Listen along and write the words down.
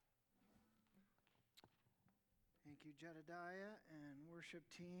Thank you, Jedediah and worship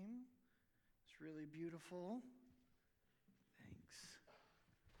team. It's really beautiful. Thanks.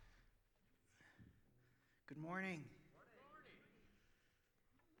 Good morning.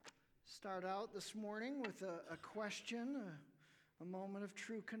 Start out this morning with a question, a moment of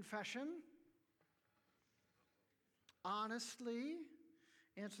true confession. Honestly,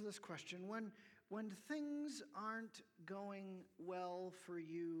 answer this question. When things aren't going well for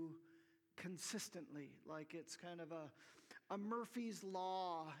you consistently, like it's kind of a Murphy's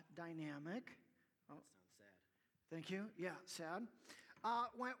Law dynamic. That sounds sad. Thank you. Yeah, sad.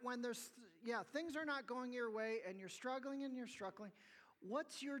 When there's, things are not going your way and you're struggling,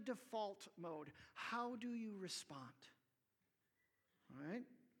 what's your default mode? How do you respond? All right?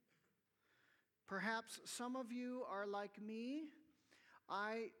 Perhaps some of you are like me.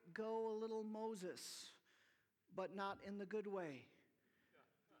 I go a little Moses, but not in the good way.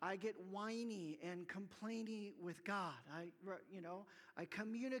 I get whiny and complainy with God. I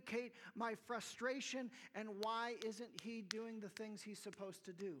communicate my frustration and why isn't He doing the things He's supposed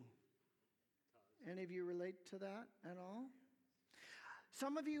to do? Any of you relate to that at all?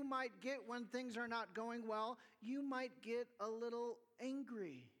 Some of you might get, when things are not going well, you might get a little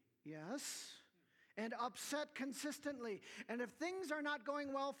angry, yes? And upset consistently. And if things are not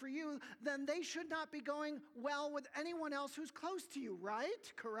going well for you, then they should not be going well with anyone else who's close to you,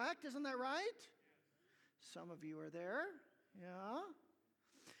 right? Correct? Isn't that right? Yes. Some of you are there. Yeah.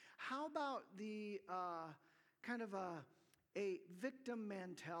 How about the kind of a victim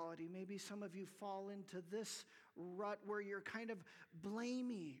mentality? Maybe some of you fall into this rut where you're kind of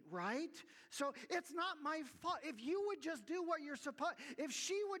blamey, right? So it's not my fault. If you would just do what you're supposed, if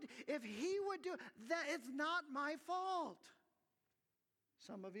he would do that, it's not my fault.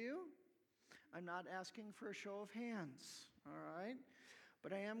 Some of you, I'm not asking for a show of hands, all right?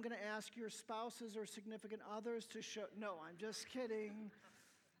 But I am going to ask your spouses or significant others to show. No, I'm just kidding.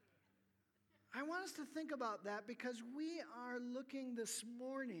 I want us to think about that because we are looking this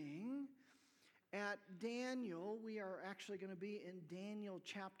morning at Daniel. We are actually going to be in Daniel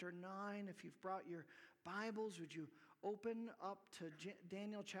chapter 9. If you've brought your Bibles, would you open up to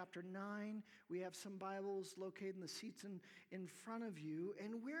Daniel chapter 9? We have some Bibles located in the seats in front of you.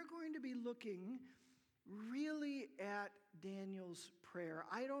 And we're going to be looking really at Daniel's prayer.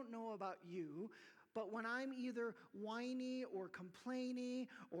 I don't know about you, but when I'm either whiny or complaining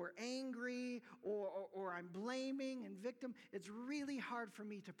or angry or I'm blaming and victim, it's really hard for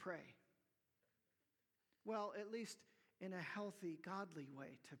me to pray. Well, at least in a healthy, godly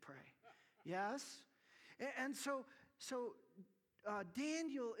way to pray. Yes? And so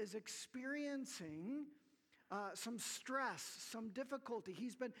Daniel is experiencing some stress, some difficulty.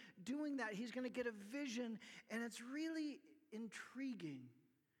 He's been doing that. He's going to get a vision, and it's really intriguing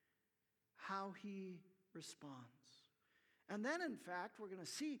how he responds. And then, in fact, we're going to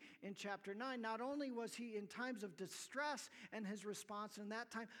see in chapter 9, not only was he in times of distress and his response in that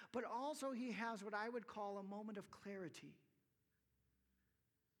time, but also he has what I would call a moment of clarity.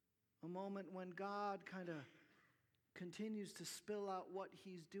 A moment when God kind of continues to spill out what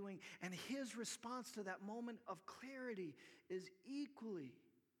he's doing. And his response to that moment of clarity is equally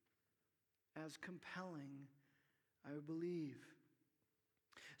as compelling, I believe.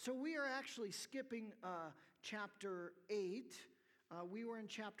 So we are actually skipping chapter 8. We were in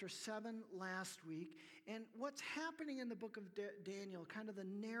chapter 7 last week. And what's happening in the book of Daniel, kind of the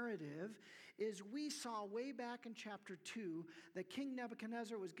narrative, is we saw way back in chapter 2 that King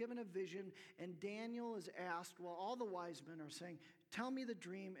Nebuchadnezzar was given a vision, and Daniel is asked, well, all the wise men are saying, tell me the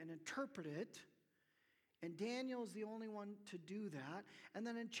dream and interpret it. And Daniel is the only one to do that. And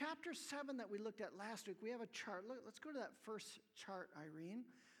then in chapter 7 that we looked at last week, we have a chart. Let's go to that first chart, Irene,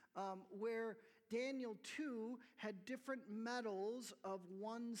 where Daniel 2 had different medals of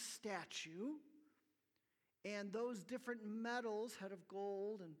one statue. And those different medals, head of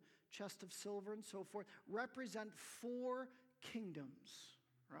gold and chest of silver and so forth, represent 4 kingdoms,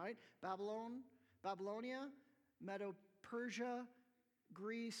 right? Babylonia, Medo-Persia,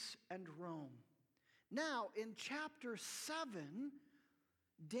 Greece, and Rome. Now, in chapter 7,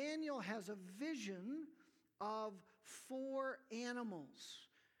 Daniel has a vision of 4 animals.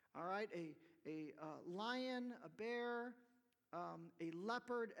 All right, a lion, a bear, a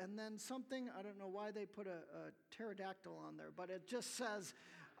leopard, and then something, I don't know why they put a pterodactyl on there, but it just says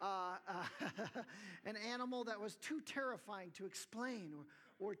an animal that was too terrifying to explain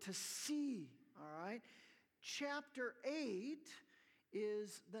or to see. All right, chapter 8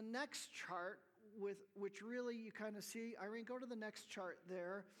 is the next chart, with which really you kind of see. Irene, go to the next chart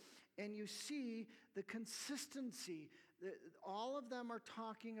there, and you see the consistency All of them are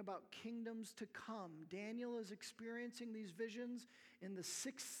talking about kingdoms to come. Daniel is experiencing these visions in the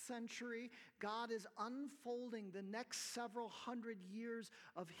 6th century. God is unfolding the next several hundred years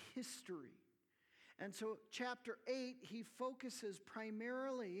of history. And so chapter 8, he focuses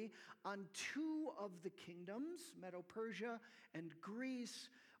primarily on 2 of the kingdoms, Medo-Persia and Greece.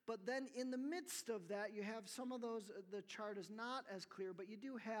 But then in the midst of that, you have some of those, the chart is not as clear, but you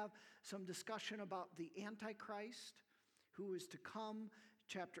do have some discussion about the Antichrist, who is to come.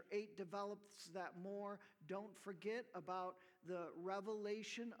 Chapter 8 develops that more. Don't forget about the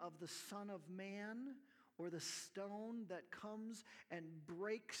revelation of the Son of Man, or the stone that comes and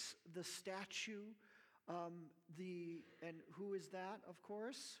breaks the statue. And who is that, of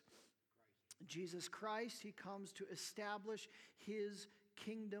course? Jesus Christ. He comes to establish his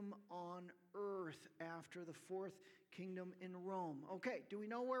kingdom on earth after the 4th kingdom in Rome. Okay, do we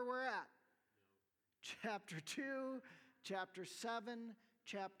know where we're at? Chapter 2, chapter 7,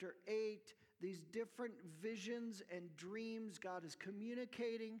 chapter 8, these different visions and dreams God is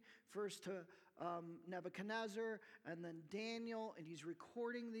communicating, first to Nebuchadnezzar and then Daniel, and he's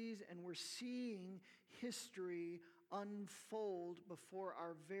recording these, and we're seeing history unfold before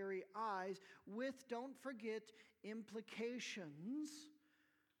our very eyes with, don't forget, implications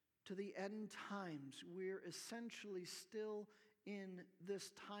to the end times. We're essentially still in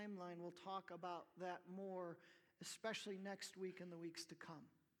this timeline. We'll talk about that more, especially next week and the weeks to come.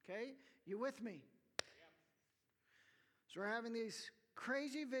 Okay? You with me? Yep. So we're having these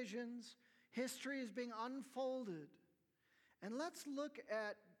crazy visions. History is being unfolded. And let's look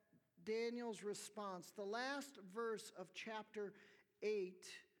at Daniel's response. The last verse of chapter 8,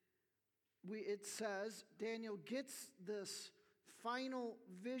 it says, Daniel gets this final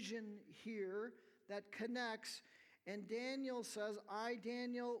vision here that connects, and Daniel says, I,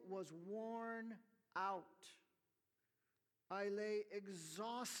 Daniel, was worn out. I lay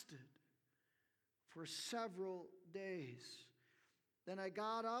exhausted for several days. Then I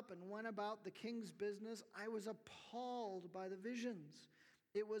got up and went about the king's business. I was appalled by the visions.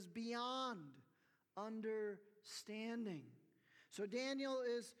 It was beyond understanding. So Daniel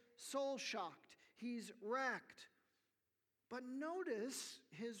is soul shocked. He's wrecked. But notice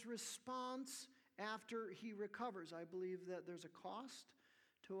his response after he recovers. I believe that there's a cost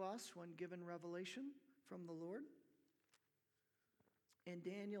to us when given revelation from the Lord. And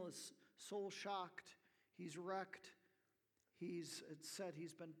Daniel is soul shocked. He's wrecked. It said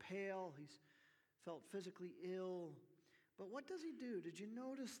he's been pale. He's felt physically ill. But what does he do? Did you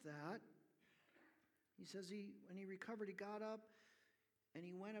notice that? He says when he recovered, he got up and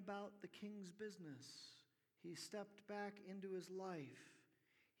he went about the king's business. He stepped back into his life.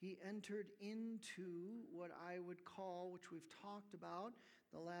 He entered into what I would call, which we've talked about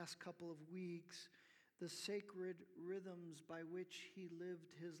the last couple of weeks, the sacred rhythms by which he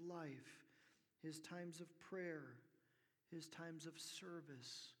lived his life, his times of prayer, his times of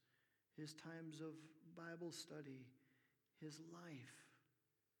service, his times of Bible study, his life.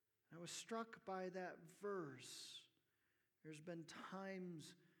 I was struck by that verse. There's been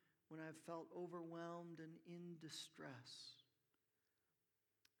times when I've felt overwhelmed and in distress.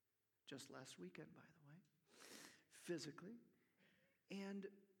 Just last weekend, by the way, physically. And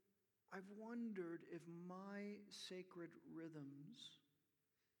I've wondered if my sacred rhythms,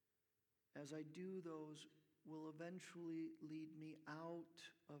 as I do those, will eventually lead me out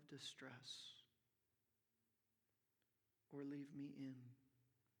of distress or leave me in.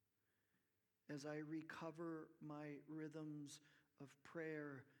 As I recover my rhythms of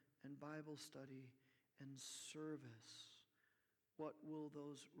prayer and Bible study and service, what will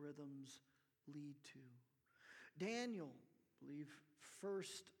those rhythms lead to? Daniel, I believe,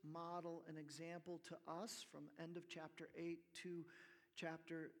 first model an example to us from end of chapter 8 to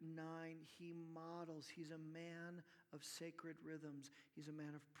chapter 9. He models, he's a man of sacred rhythms. He's a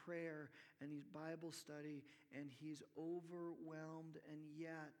man of prayer and he's Bible study, and he's overwhelmed, and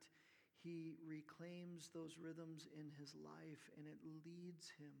yet he reclaims those rhythms in his life, and it leads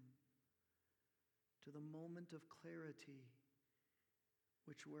him to the moment of clarity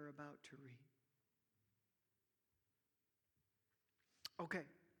which we're about to read. Okay.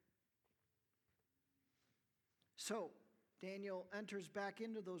 So, Daniel enters back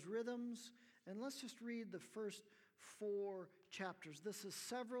into those rhythms, and let's just read the first 4 chapters. This is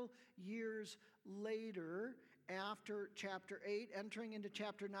several years later, after chapter 8, entering into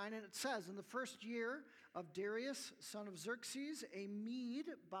chapter 9, and it says, in the first year of Darius, son of Xerxes, a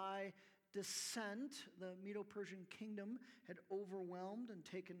Mede by descent, the Medo-Persian kingdom had overwhelmed and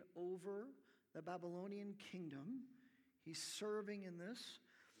taken over the Babylonian kingdom. He's serving in this.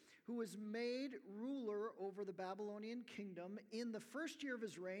 who was made ruler over the Babylonian kingdom, in the first year of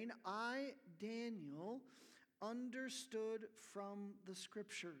his reign, I, Daniel, understood from the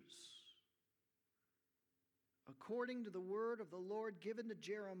scriptures, according to the word of the Lord given to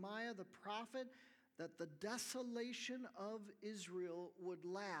Jeremiah the prophet, that the desolation of Israel would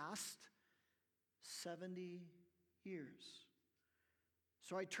last 70 years.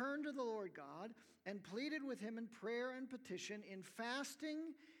 So I turned to the Lord God and pleaded with him in prayer and petition, in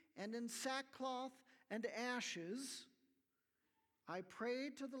fasting and in sackcloth and ashes. I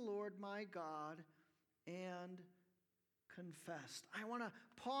prayed to the Lord my God and confessed. I want to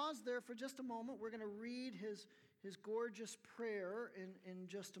pause there for just a moment. We're going to read his gorgeous prayer in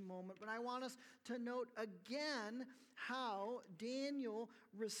just a moment. But I want us to note again how Daniel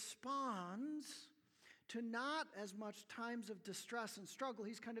responds to not as much times of distress and struggle.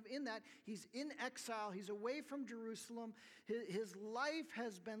 He's kind of in that. He's in exile. He's away from Jerusalem. His life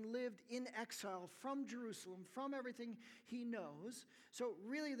has been lived in exile from Jerusalem, from everything he knows. So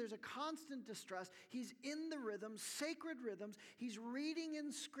really there's a constant distress. He's in the rhythms, sacred rhythms. He's reading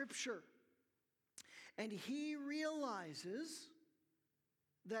in Scripture. And he realizes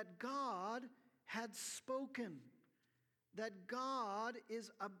that God had spoken, that God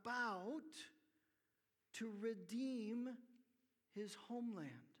is about to redeem his homeland,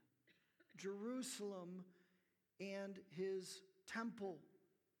 Jerusalem, and his temple.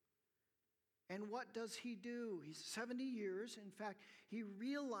 And what does he do? He's 70 years. In fact, he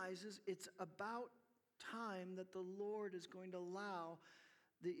realizes it's about time that the Lord is going to allow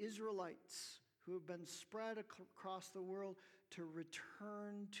the Israelites who have been spread across the world to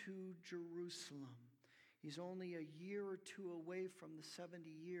return to Jerusalem. He's only a year or two away from the 70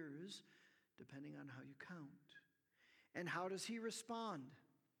 years, depending on how you count. And how does he respond?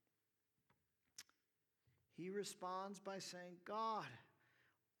 He responds by saying, God,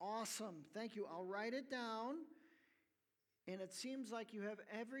 awesome, thank you. I'll write it down. And it seems like you have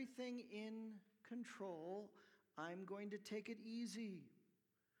everything in control. I'm going to take it easy.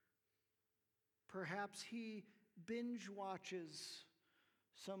 Perhaps he binge watches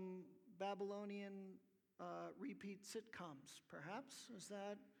some Babylonian repeat sitcoms. Perhaps, is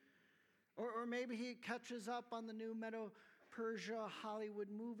that? Or maybe he catches up on the new Medo-Persia Hollywood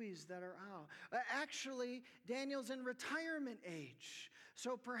movies that are out. Actually, Daniel's in retirement age.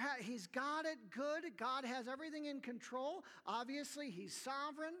 So perhaps he's got it good. God has everything in control. Obviously, he's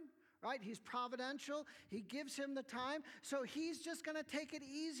sovereign, right? He's providential. He gives him the time. So he's just going to take it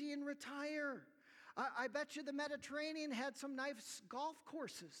easy and retire. I bet you the Mediterranean had some nice golf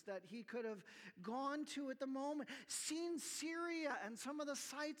courses that he could have gone to at the moment. Seen Syria and some of the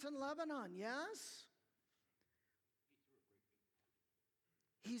sites in Lebanon, yes?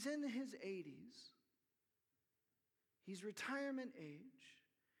 He's in his 80s. He's retirement age.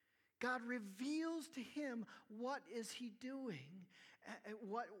 God reveals to him what is he doing,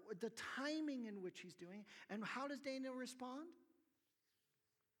 what the timing in which he's doing, and how does Daniel respond?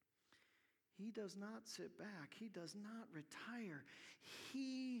 He does not sit back. He does not retire.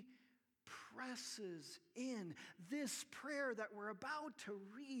 He presses in. This prayer that we're about to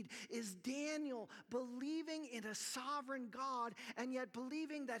read is Daniel believing in a sovereign God and yet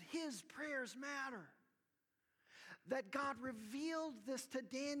believing that his prayers matter. That God revealed this to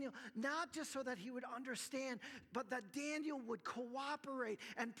Daniel, not just so that he would understand, but that Daniel would cooperate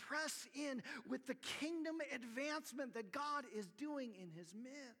and press in with the kingdom advancement that God is doing in his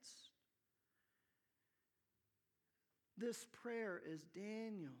midst. This prayer is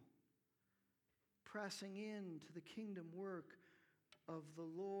Daniel pressing into the kingdom work of the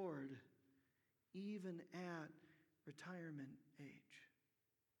Lord, even at retirement age.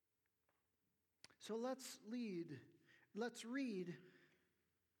 So let's read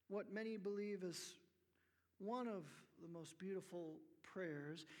what many believe is one of the most beautiful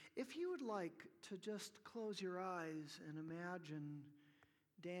prayers. If you would like to just close your eyes and imagine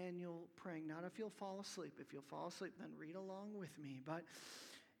Daniel praying. Not if you'll fall asleep. If you'll fall asleep, then read along with me. But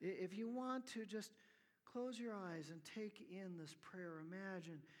if you want to just close your eyes and take in this prayer,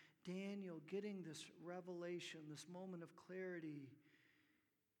 imagine Daniel getting this revelation, this moment of clarity.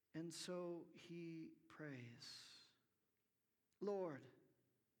 And so he prays, Lord,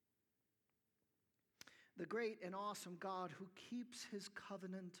 the great and awesome God who keeps his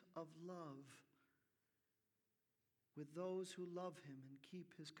covenant of love with those who love him and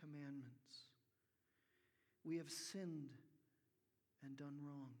keep his commandments. We have sinned and done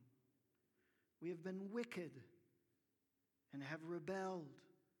wrong. We have been wicked and have rebelled.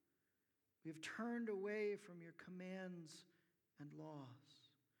 We have turned away from your commands and laws.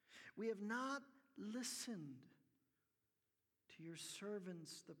 We have not listened to to your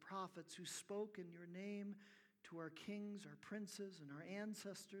servants, the prophets, who spoke in your name to our kings, our princes, and our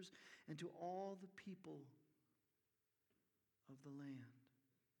ancestors, and to all the people of the land.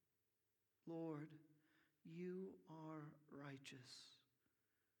 Lord, you are righteous,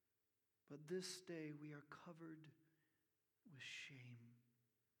 but this day we are covered with shame.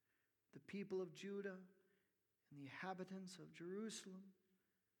 The people of Judah and the inhabitants of Jerusalem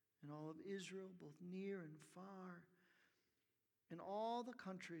and all of Israel, both near and far, in all the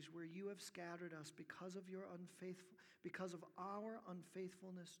countries where you have scattered us because of our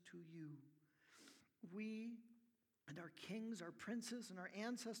unfaithfulness to you. We and our kings, our princes, and our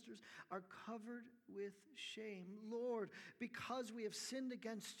ancestors are covered with shame. Lord, because we have sinned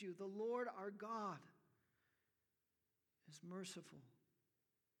against you, the Lord our God is merciful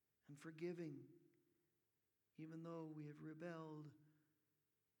and forgiving, even though we have rebelled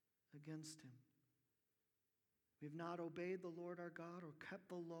against him. We have not obeyed the Lord our God or kept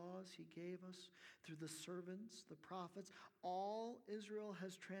the laws he gave us through the servants, the prophets. All Israel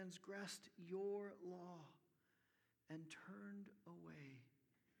has transgressed your law and turned away,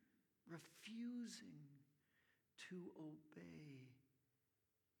 refusing to obey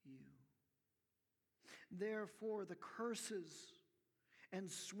you. Therefore, the curses and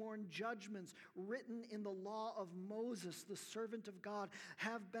sworn judgments written in the law of Moses, the servant of God,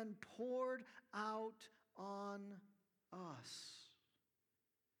 have been poured out on us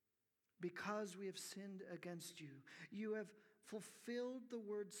because we have sinned against you. You have fulfilled the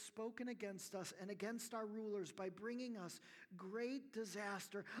words spoken against us and against our rulers by bringing us great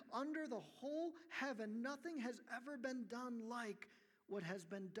disaster. Under the whole heaven, nothing has ever been done like what has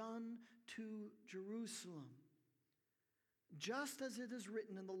been done to Jerusalem. Just as it is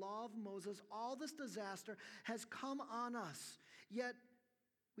written in the law of Moses, all this disaster has come on us, yet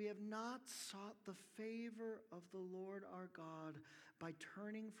we have not sought the favor of the Lord our God by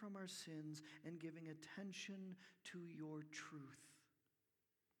turning from our sins and giving attention to your truth.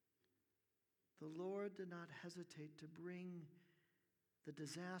 The Lord did not hesitate to bring the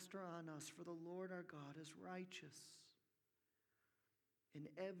disaster on us, for the Lord our God is righteous in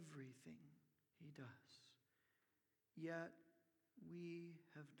everything he does. Yet we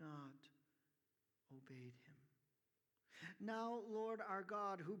have not obeyed him. Now, Lord our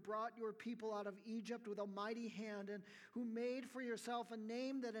God, who brought your people out of Egypt with a mighty hand and who made for yourself a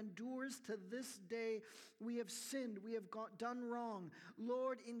name that endures to this day, we have sinned, we have done wrong.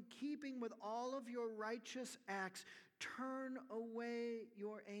 Lord, in keeping with all of your righteous acts, turn away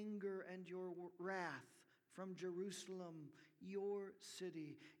your anger and your wrath from Jerusalem, your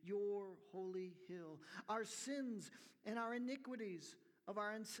city, your holy hill. Our sins and our iniquities of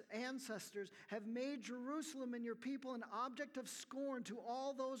our ancestors have made Jerusalem and your people an object of scorn to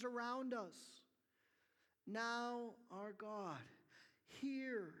all those around us. Now, our God,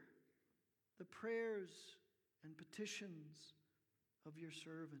 hear the prayers and petitions of your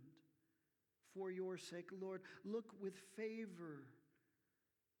servant. For your sake, Lord, look with favor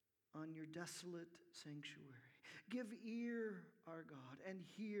on your desolate sanctuary. Give ear, our God, and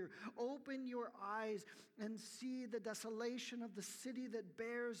hear. Open your eyes and see the desolation of the city that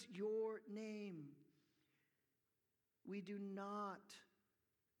bears your name. We do not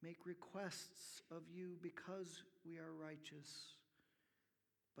make requests of you because we are righteous,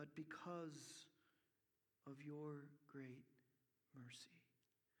 but because of your great mercy.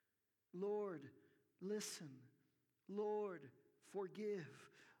 Lord, listen. Lord, forgive.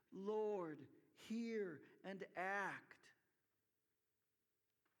 Lord, hear and act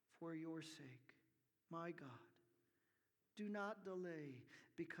for your sake, my God. Do not delay,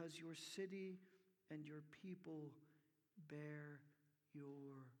 because your city and your people bear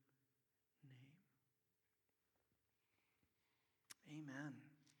your name. Amen.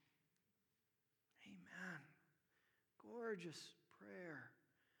 Amen. Gorgeous prayer.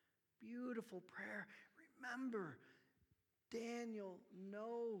 Beautiful prayer. Remember, Daniel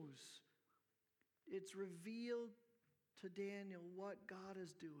knows. It's revealed to Daniel what God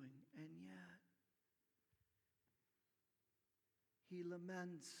is doing, and yet he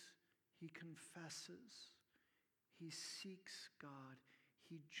laments, he confesses, he seeks God,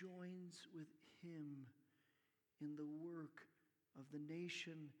 he joins with him in the work of the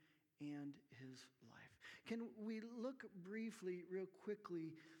nation and his life. Can we look briefly, real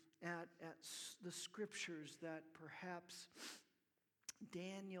quickly, at the scriptures that perhaps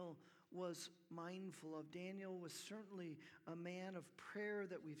Daniel was mindful of. Daniel was certainly a man of prayer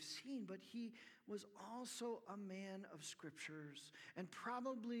that we've seen, but he was also a man of scriptures. And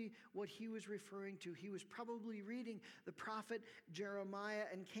probably what he was referring to, he was probably reading the prophet Jeremiah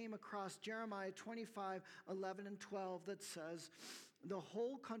and came across Jeremiah 25, 11 and 12 that says, the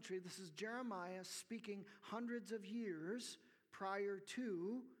whole country, this is Jeremiah speaking hundreds of years prior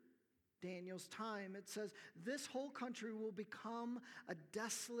to Daniel's time. It says, this whole country will become a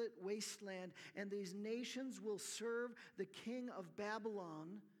desolate wasteland, and these nations will serve the king of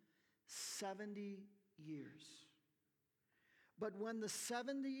Babylon 70 years. But when the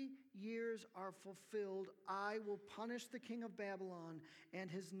 70 years are fulfilled, I will punish the king of Babylon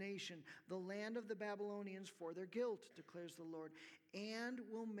and his nation, the land of the Babylonians, for their guilt, declares the Lord, and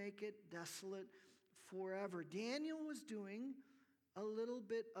will make it desolate forever. Daniel was doing a little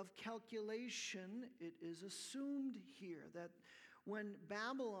bit of calculation. It is assumed here that when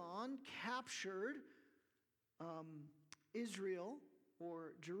Babylon captured Israel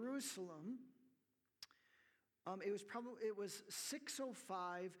or Jerusalem, it was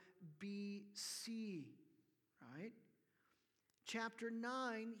 605 BC, right? Chapter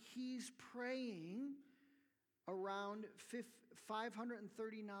 9, he's praying around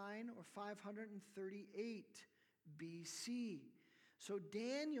 539 or 538 BC. So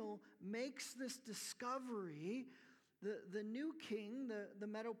Daniel makes this discovery. The new king, the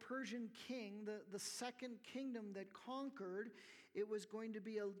Medo-Persian king, the second kingdom that conquered, it was going to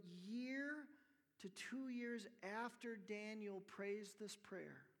be a year to 2 years after Daniel prays this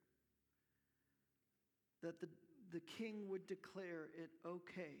prayer that the king would declare it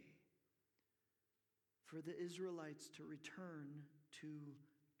okay for the Israelites to return to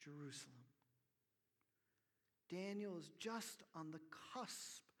Jerusalem. Daniel is just on the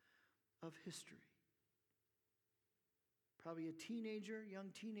cusp of history. Probably a young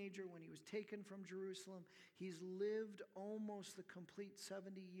teenager when he was taken from Jerusalem. He's lived almost the complete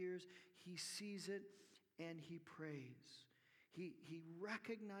 70 years. He sees it and he prays. He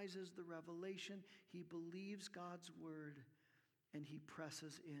recognizes the revelation. He believes God's word and he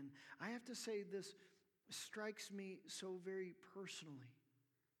presses in. I have to say, this strikes me so very personally.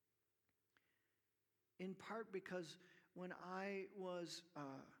 In part because when I was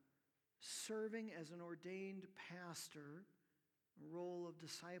serving as an ordained pastor, a role of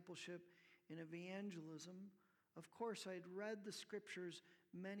discipleship and evangelism, of course I'd read the scriptures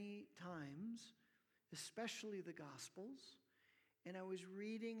many times, especially the Gospels, and I was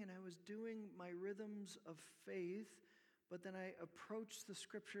reading and I was doing my rhythms of faith, but then I approached the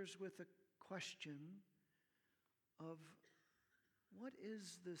scriptures with a question of, what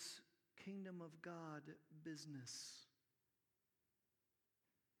is this kingdom of God business?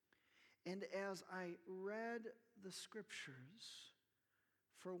 And as I read the scriptures,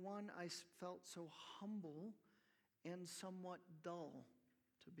 for one, I felt so humble and somewhat dull,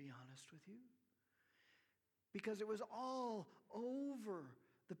 to be honest with you, because it was all over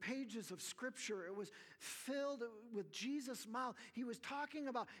the pages of Scripture. It was filled with Jesus' mouth. He was talking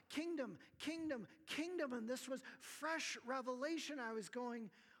about kingdom, kingdom, kingdom, and this was fresh revelation. I was going,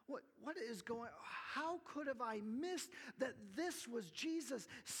 what is going on? How could have I missed that this was Jesus'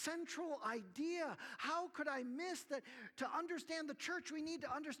 central idea? How could I miss that to understand the church, we need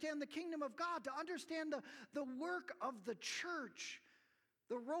to understand the kingdom of God, to understand the work of the church,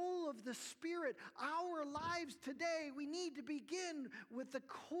 the role of the Spirit, our lives today. We need to begin with the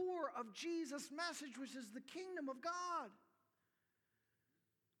core of Jesus' message, which is the kingdom of God.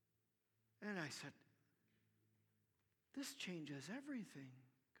 And I said, this changes everything.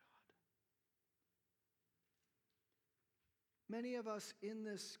 Many of us in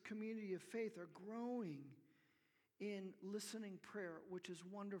this community of faith are growing in listening prayer, which is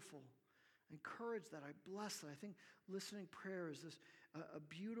wonderful. I encourage that. I bless that. I think listening prayer is a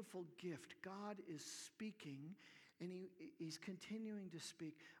beautiful gift. God is speaking, and He's continuing to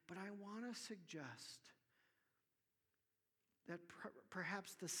speak. But I want to suggest that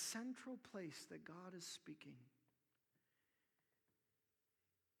perhaps the central place that God is speaking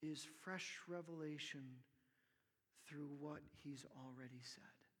is fresh revelation through what He's already said.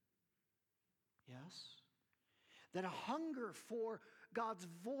 Yes? That a hunger for God's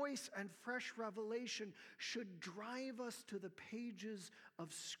voice and fresh revelation should drive us to the pages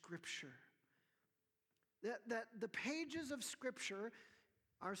of Scripture. That the pages of Scripture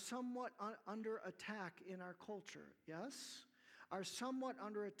are somewhat under attack in our culture. Yes? Are somewhat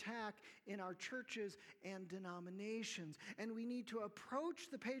under attack in our churches and denominations. And we need to approach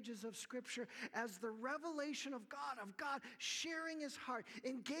the pages of Scripture as the revelation of God sharing His heart,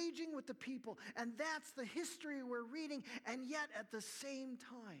 engaging with the people. And that's the history we're reading. And yet at the same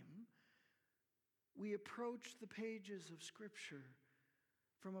time, We approach the pages of Scripture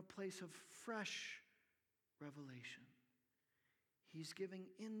from a place of fresh revelation. He's giving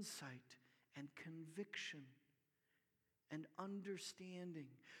insight and conviction and understanding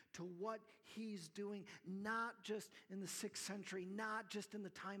to what he's doing, not just in the 6th century, not just in the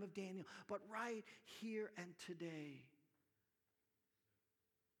time of Daniel, but right here and today.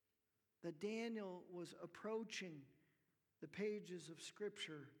 That Daniel was approaching the pages of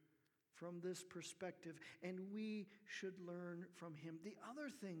Scripture from this perspective, and we should learn from him. The other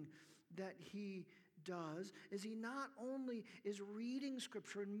thing that he does is he not only is reading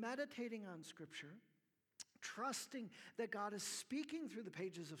Scripture and meditating on Scripture, trusting that God is speaking through the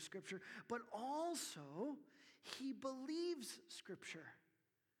pages of Scripture, but also he believes Scripture.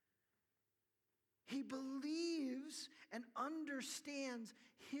 He believes and understands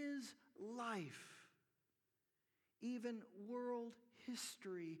his life, even world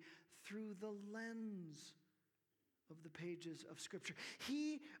history, through the lens of the pages of Scripture.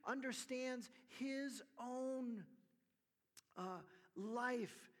 He understands his own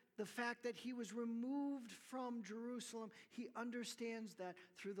life, the fact that he was removed from Jerusalem. He understands that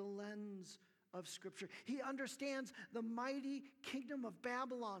through the lens of Scripture. He understands the mighty kingdom of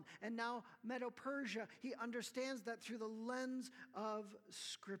Babylon and now Medo-Persia. He understands that through the lens of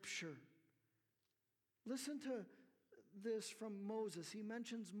Scripture. Listen to this from Moses. He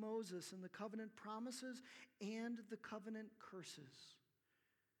mentions Moses in the covenant promises and the covenant curses.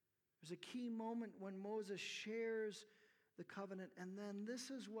 There's a key moment when Moses shares the covenant, and then this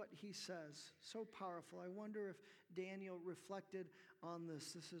is what he says. So powerful. I wonder if Daniel reflected on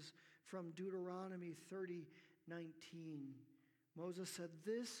this. This is from Deuteronomy 30:19. Moses said,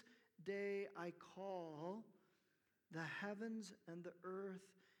 "This day I call the heavens and the earth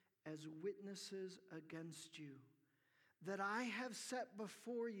as witnesses against you, that I have set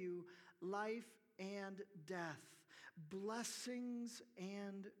before you life and death, blessings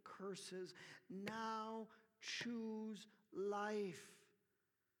and curses. Now choose life,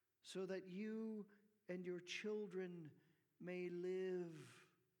 so that you and your children may live."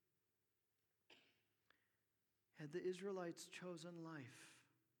 Had the Israelites chosen life?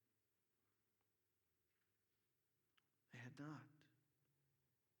 They had not.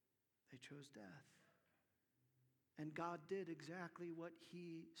 They chose death. And God did exactly what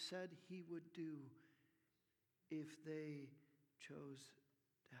he said he would do if they chose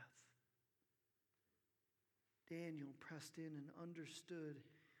death. Daniel pressed in and understood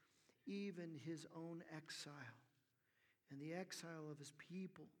even his own exile and the exile of his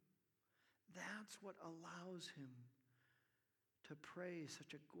people. That's what allows him to pray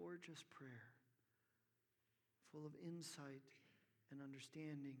such a gorgeous prayer, full of insight and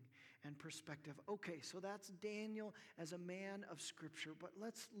understanding and perspective. Okay, so that's Daniel as a man of Scripture, but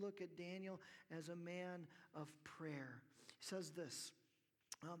let's look at Daniel as a man of prayer. He says this.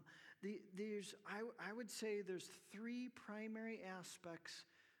 I would say there's 3 primary aspects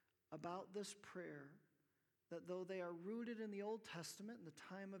about this prayer that, though they are rooted in the Old Testament, in the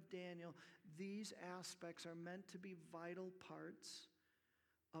time of Daniel, these aspects are meant to be vital parts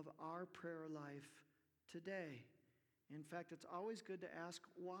of our prayer life today. In fact, it's always good to ask,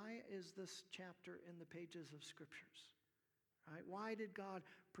 why is this chapter in the pages of Scriptures? Right? Why did God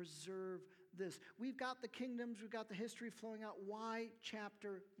preserve this? We've got the kingdoms, we've got the history flowing out. Why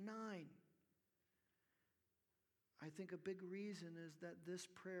chapter 9? I think a big reason is that this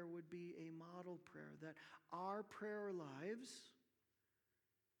prayer would be a model prayer, that our prayer lives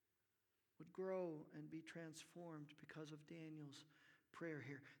would grow and be transformed because of Daniel's prayer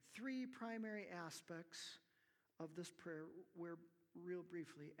here. 3 primary aspects of this prayer, where real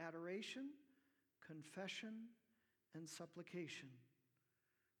briefly: adoration, confession, and supplication.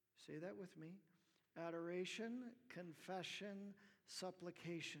 Say that with me. Adoration, confession,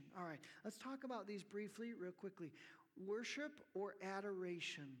 supplication. All right, let's talk about these briefly, real quickly. Worship or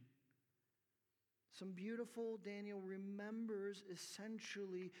adoration. Some beautiful, Daniel remembers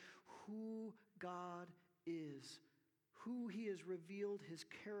essentially who God is, who he has revealed his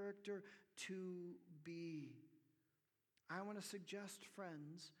character to be. I want to suggest,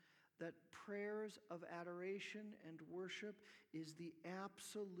 friends, that prayers of adoration and worship is the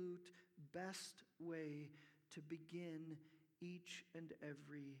absolute best way to begin each and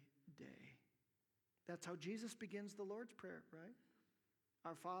every day. That's how Jesus begins the Lord's Prayer, right?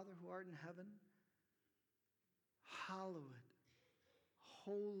 Our Father who art in heaven, hallowed,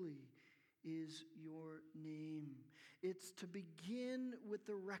 holy is your name. It's to begin with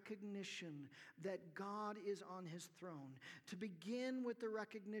the recognition that God is on his throne, to begin with the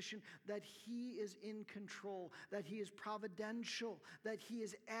recognition that he is in control, that he is providential, that he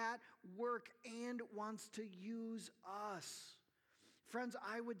is at work and wants to use us. Friends,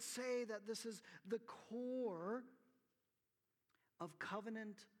 I would say that this is the core of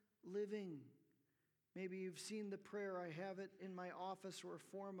covenant living. Maybe you've seen the prayer. I have it in my office, or a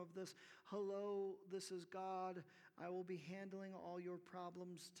form of this. Hello, this is God. I will be handling all your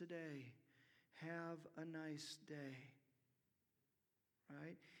problems today. Have a nice day.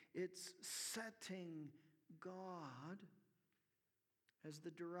 Right? It's setting God as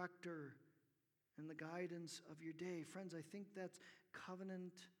the director and the guidance of your day. Friends, I think that's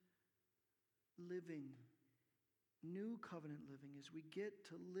covenant living. New covenant living is we get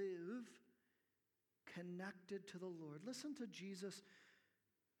to live connected to the Lord. Listen to Jesus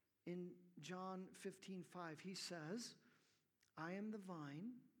in John 15:5. He says, I am the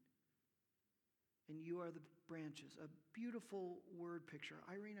vine and you are the branches. A beautiful word picture.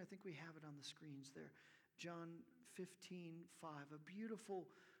 Irene, I think we have it on the screens there. John 15:5. A beautiful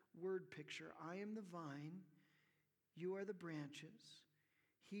word picture. I am the vine, you are the branches.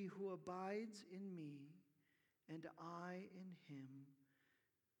 He who abides in me and I in him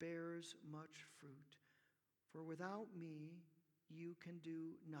bears much fruit. For without me, you can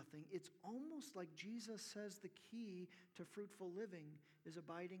do nothing. It's almost like Jesus says the key to fruitful living is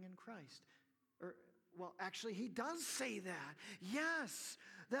abiding in Christ. Well, actually, he does say that. Yes,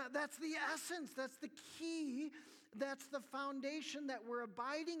 that's the essence. That's the key. That's the foundation, that we're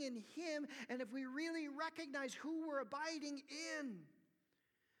abiding in him. And if we really recognize who we're abiding in,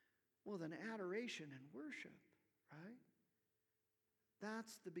 well, then adoration and worship, right?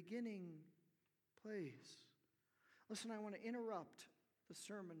 That's the beginning place. Listen, I want to interrupt the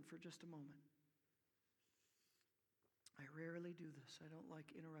sermon for just a moment. I rarely do this. I don't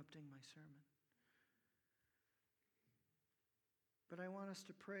like interrupting my sermon. But I want us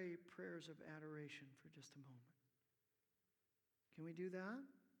to pray prayers of adoration for just a moment. Can we do that?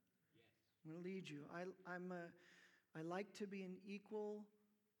 Yes. I'm going to lead you. I like to be an equal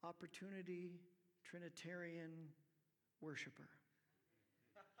opportunity Trinitarian worshiper.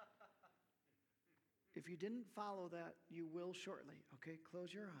 If you didn't follow that, you will shortly. Okay,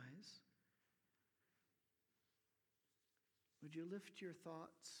 close your eyes. Would you lift your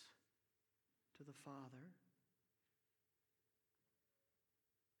thoughts to the Father?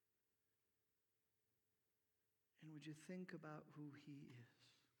 And would you think about who he is?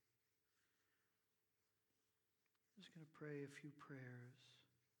 I'm just going to pray a few prayers.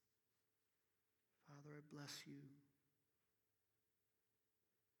 Father, I bless you.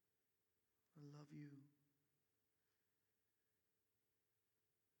 I love you.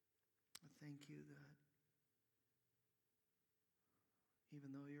 I thank you that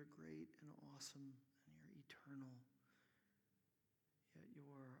even though you're great and awesome and you're eternal, yet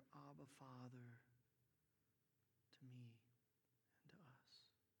you're Abba Father to me and to us.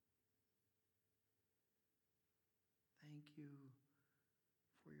 Thank you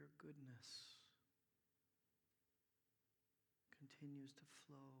for your goodness. Continues to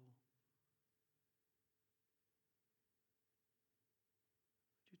flow.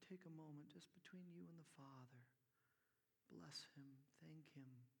 Would you take a moment just between you and the Father? Bless him, thank him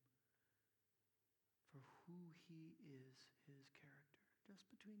for who he is, his character. Just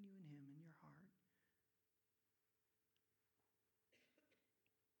between you and him in your heart.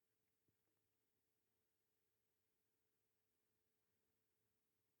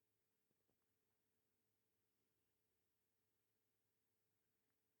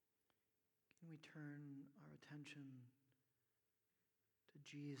 Can we turn our attention to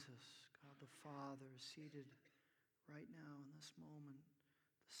Jesus, God the Father, seated right now in this moment,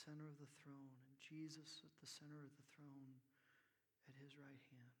 the center of the throne, and Jesus at the center of the throne at his right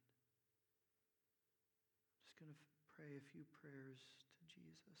hand. I'm just going to pray a few prayers to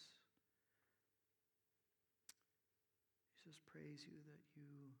Jesus. Jesus, praise you that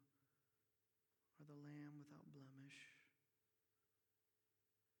you are the Lamb without blemish,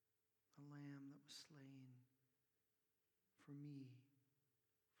 the Lamb that was slain for me,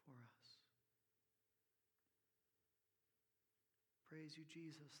 for us. Praise you,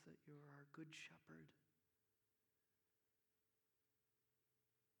 Jesus, that you are our good shepherd,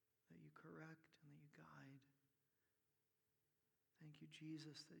 that you correct and that you guide. Thank you,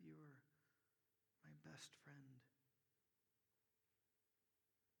 Jesus, that you are my best friend.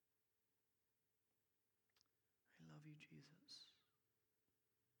 I love you, Jesus.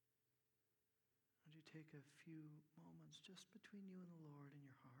 Would you take a few moments just between you and the Lord in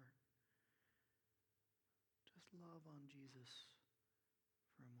your heart? Just love on Jesus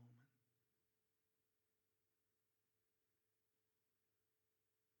for a moment.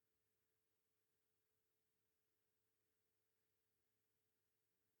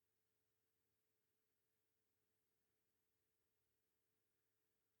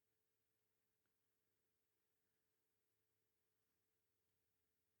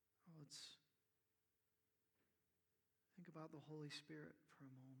 Let's think about the Holy Spirit for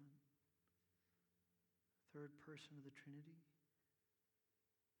a moment. Third person of the Trinity.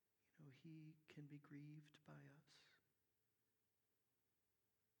 He can be grieved by us.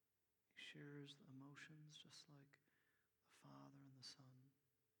 He shares emotions just like the Father and the Son.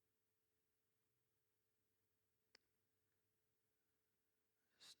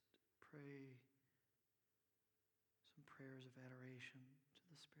 Just pray some prayers of adoration to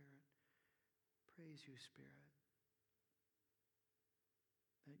the Spirit. Praise you, Spirit,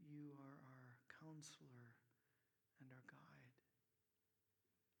 that you are our counselor and our guide,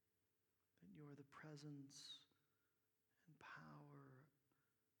 that you are the presence and power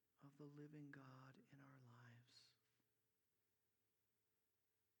of the living God in our lives.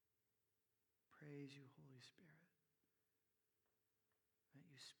 Praise you, Holy Spirit, that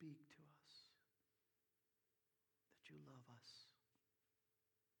you speak to us, that you love us,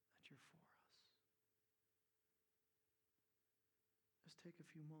 that you're for us. Just take a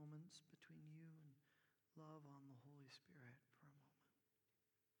few moments between you and love on the Holy Spirit for a moment.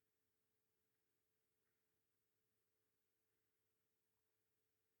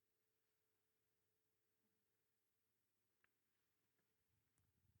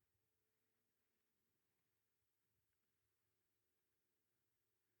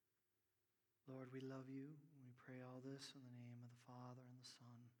 Lord, we love you. We pray all this in the name of the Father and the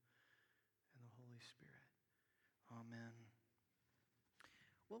Son and the Holy Spirit. Amen.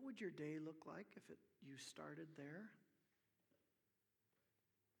 What would your day look like if you started there?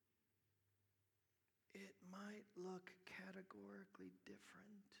 It might look categorically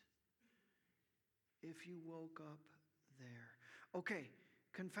different if you woke up there. Okay,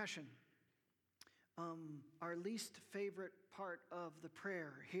 confession. Our least favorite part of the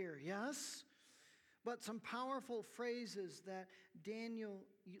prayer here, yes? But some powerful phrases that Daniel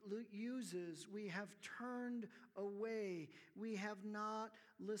uses. We have turned away. We have not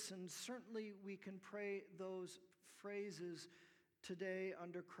listened. Certainly we can pray those phrases today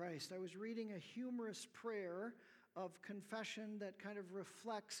under Christ. I was reading a humorous prayer of confession that kind of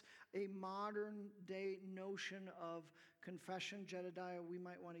reflects a modern day notion of confession. Jedediah, we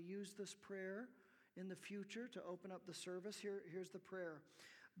might want to use this prayer in the future to open up the service. Here's the prayer.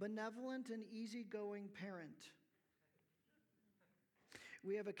 Benevolent and easygoing parent,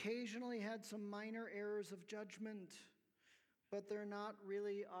 we have occasionally had some minor errors of judgment, but they're not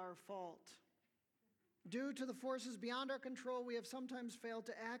really our fault. Due to the forces beyond our control, we have sometimes failed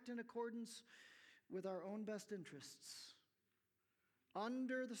to act in accordance with our own best interests.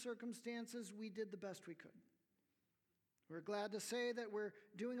 Under the circumstances, we did the best we could. We're glad to say that we're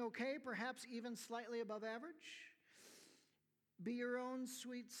doing okay, perhaps even slightly above average. Be your own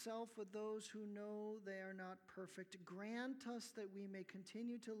sweet self with those who know they are not perfect. Grant us that we may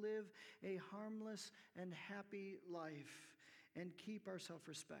continue to live a harmless and happy life and keep our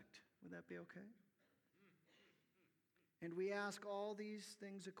self-respect. Would that be okay? And we ask all these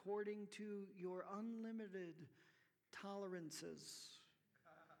things according to your unlimited tolerances,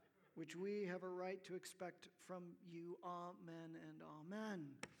 which we have a right to expect from you. Amen and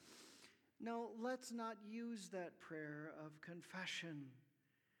amen. Now, let's not use that prayer of confession.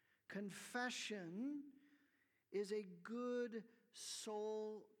 Confession is a good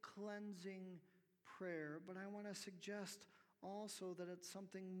soul-cleansing prayer, but I want to suggest also that it's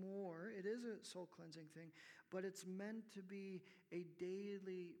something more. It is a soul-cleansing thing, but it's meant to be a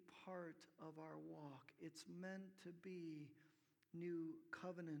daily part of our walk. It's meant to be new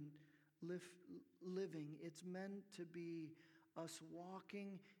covenant living. It's meant to be us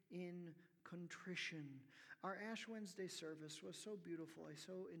walking in contrition. Our Ash Wednesday service was so beautiful. I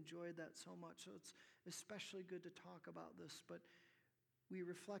so enjoyed that so much. So it's especially good to talk about this. But we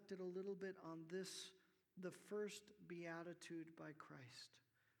reflected a little bit on this, the first beatitude by Christ.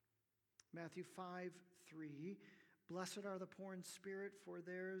 Matthew 5:3. Blessed are the poor in spirit, for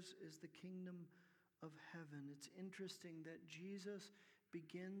theirs is the kingdom of heaven. It's interesting that Jesus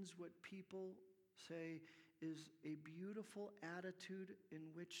begins what people say is a beautiful attitude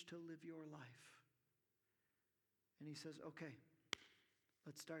in which to live your life. And he says, okay,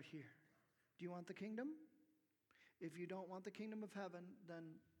 let's start here. Do you want the kingdom? If you don't want the kingdom of heaven,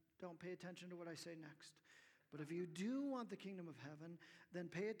 then don't pay attention to what I say next. But if you do want the kingdom of heaven, then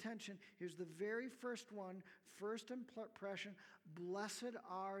pay attention. Here's the very first one, first impression. Blessed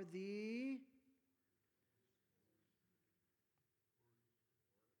are the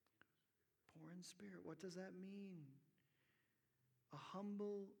poor in spirit. What does that mean? A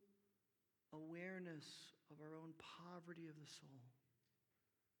humble awareness of our own poverty of the soul,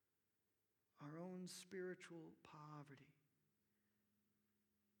 our own spiritual poverty,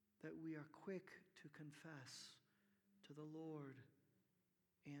 that we are quick to confess to the Lord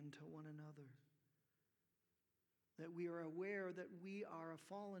and to one another. That we are aware that we are a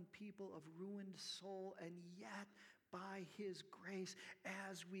fallen people of ruined soul, and yet by His grace,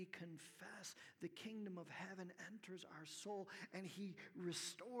 as we confess, the kingdom of heaven enters our soul, and He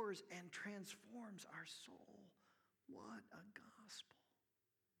restores and transforms our soul. What a gospel.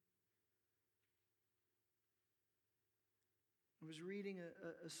 I was reading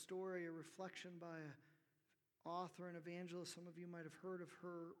a story, a reflection by an author and evangelist. Some of you might have heard of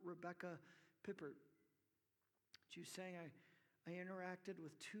her, Rebecca Pippert. She was saying, I interacted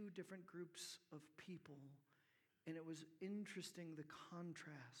with two different groups of people, and it was interesting, the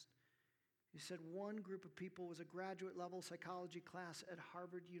contrast. He said one group of people was a graduate level psychology class at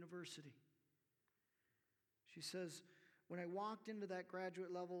Harvard University. She says, when I walked into that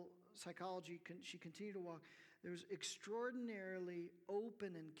graduate level psychology, she continued to walk, there was extraordinarily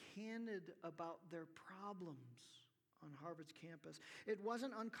open and candid about their problems on Harvard's campus. It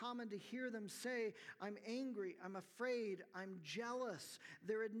wasn't uncommon to hear them say, I'm angry, I'm afraid, I'm jealous.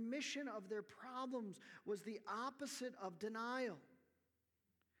 Their admission of their problems was the opposite of denial.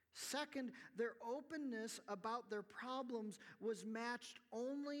 Second, their openness about their problems was matched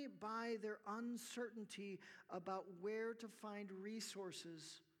only by their uncertainty about where to find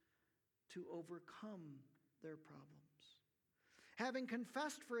resources to overcome their problems. Having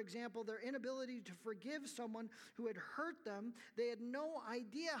confessed, for example, their inability to forgive someone who had hurt them, they had no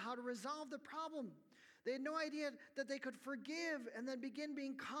idea how to resolve the problem. They had no idea that they could forgive and then begin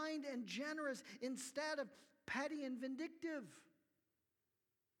being kind and generous instead of petty and vindictive.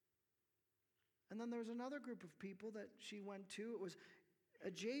 And then there was another group of people that she went to. It was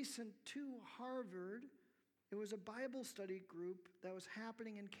adjacent to Harvard. It was a Bible study group that was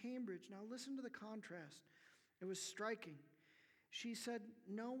happening in Cambridge. Now listen to the contrast. It was striking. She said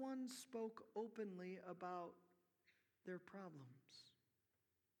no one spoke openly about their problems.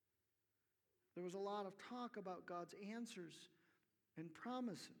 There was a lot of talk about God's answers and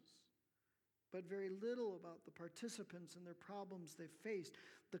promises, but very little about the participants and their problems they faced.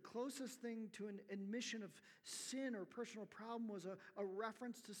 The closest thing to an admission of sin or personal problem was a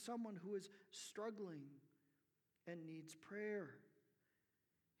reference to someone who is struggling and needs prayer.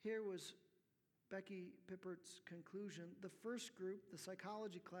 Here was Becky Pippert's conclusion. The first group, the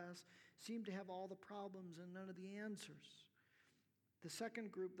psychology class, seemed to have all the problems and none of the answers. The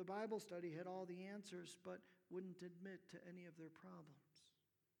second group, the Bible study, had all the answers but wouldn't admit to any of their problems.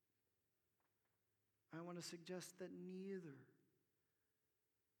 I want to suggest that neither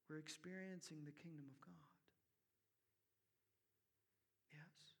were experiencing the kingdom of God.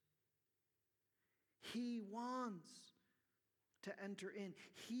 Yes? He wants to enter in.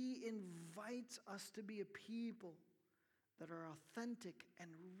 He invites us to be a people that are authentic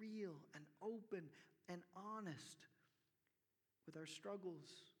and real and open and honest with our struggles,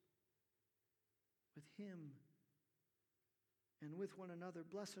 with Him, and with one another.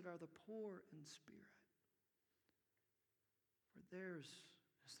 Blessed are the poor in spirit, for theirs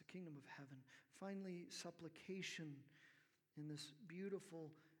is the kingdom of heaven. Finally, supplication in this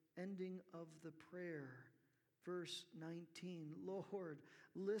beautiful ending of the prayer. Verse 19, Lord,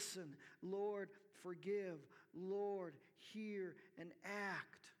 listen. Lord, forgive. Lord, hear and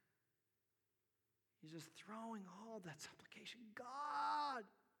act. He's just throwing all that supplication. God!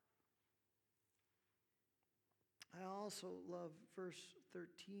 I also love verse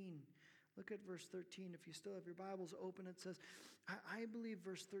 13. Look at verse 13. If you still have your Bibles open, it says, I believe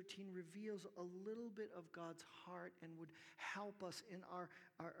verse 13 reveals a little bit of God's heart and would help us in our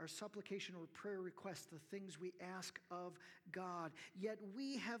supplication or prayer requests, the things we ask of God. Yet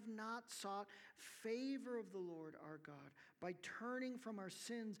we have not sought favor of the Lord our God by turning from our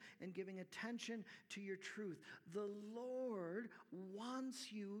sins and giving attention to your truth. The Lord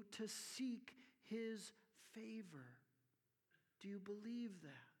wants you to seek His favor. Do you believe that?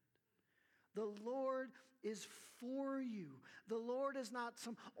 The Lord is for you. The Lord is not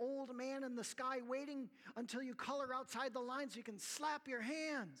some old man in the sky waiting until you color outside the line so you can slap your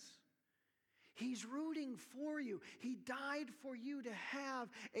hands. He's rooting for you. He died for you to have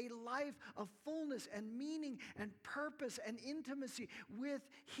a life of fullness and meaning and purpose and intimacy with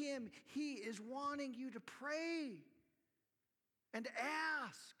Him. He is wanting you to pray and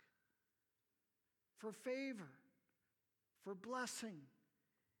ask for favor, for blessing,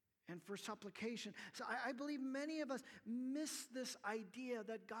 and for supplication. So I believe many of us miss this idea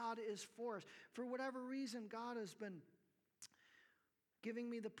that God is for us. For whatever reason, God has been giving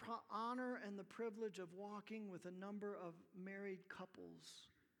me the honor and the privilege of walking with a number of married couples.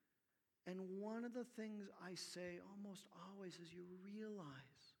 And one of the things I say almost always is you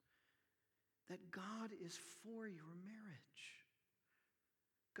realize that God is for your marriage.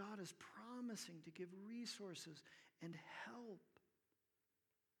 God is promising to give resources and help.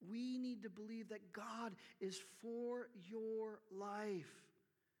 We need to believe that God is for your life.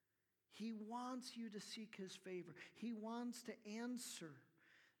 He wants you to seek His favor. He wants to answer.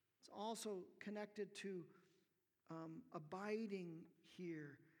 It's also connected to abiding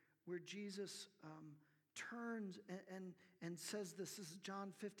here, where Jesus turns and says this. This is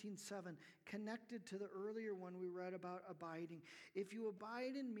John 15:7, connected to the earlier one we read about abiding. If you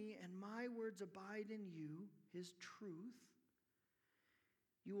abide in me and my words abide in you, His truth,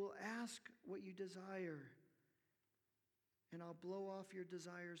 you will ask what you desire, and I'll blow off your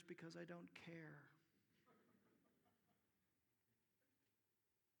desires because I don't care.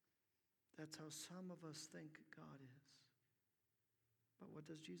 That's how some of us think God is. But what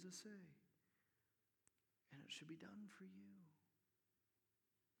does Jesus say? And it should be done for you.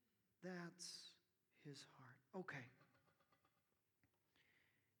 That's His heart. Okay.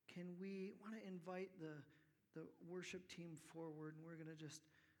 Can we want to invite the worship team forward, and we're going to just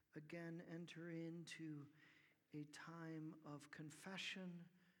again enter into a time of confession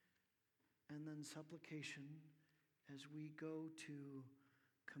and then supplication as we go to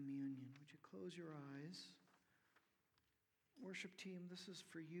communion. Would you close your eyes? Worship team, this is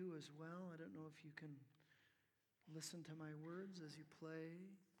for you as well. I don't know if you can listen to my words as you play.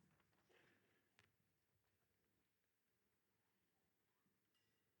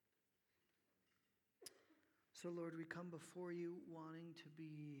 So, Lord, we come before you wanting to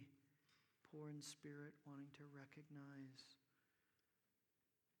be poor in spirit, wanting to recognize,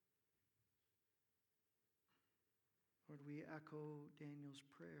 Lord, we echo Daniel's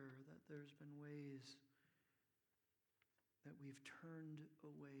prayer that there's been ways that we've turned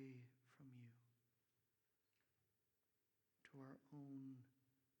away from you to our own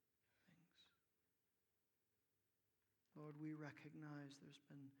things. Lord, we recognize there's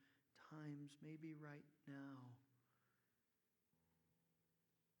been times, maybe right now,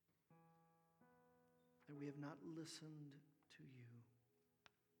 that we have not listened to you.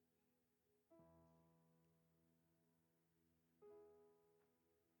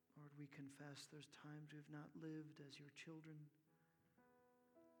 Lord, we confess there's times we've not lived as your children,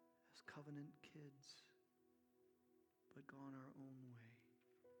 as covenant kids, but gone our own way.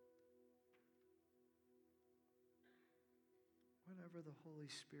 Whatever the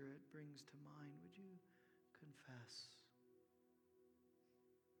Holy Spirit brings to mind, would you confess?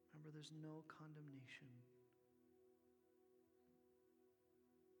 Remember, there's no condemnation.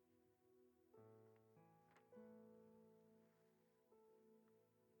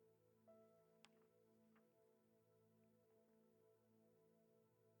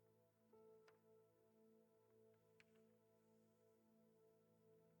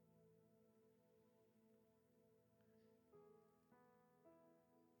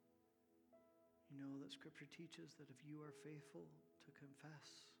 You know that Scripture teaches that if you are faithful to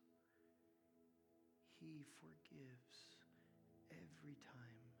confess, He forgives every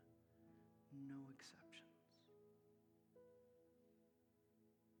time, no exceptions.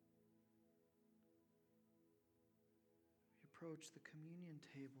 We approach the communion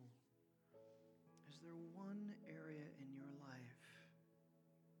table. Is there one area in your life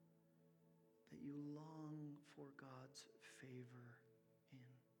that you long for God's favor in?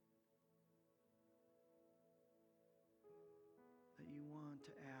 That you want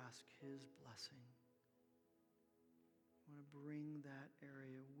to ask His blessing? You want to bring that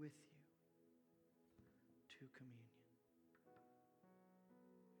area with you to communion.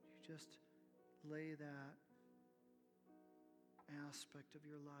 You just lay that aspect of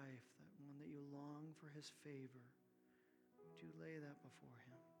your life, that one that you long for His favor, would you lay that before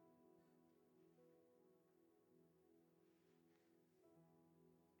Him?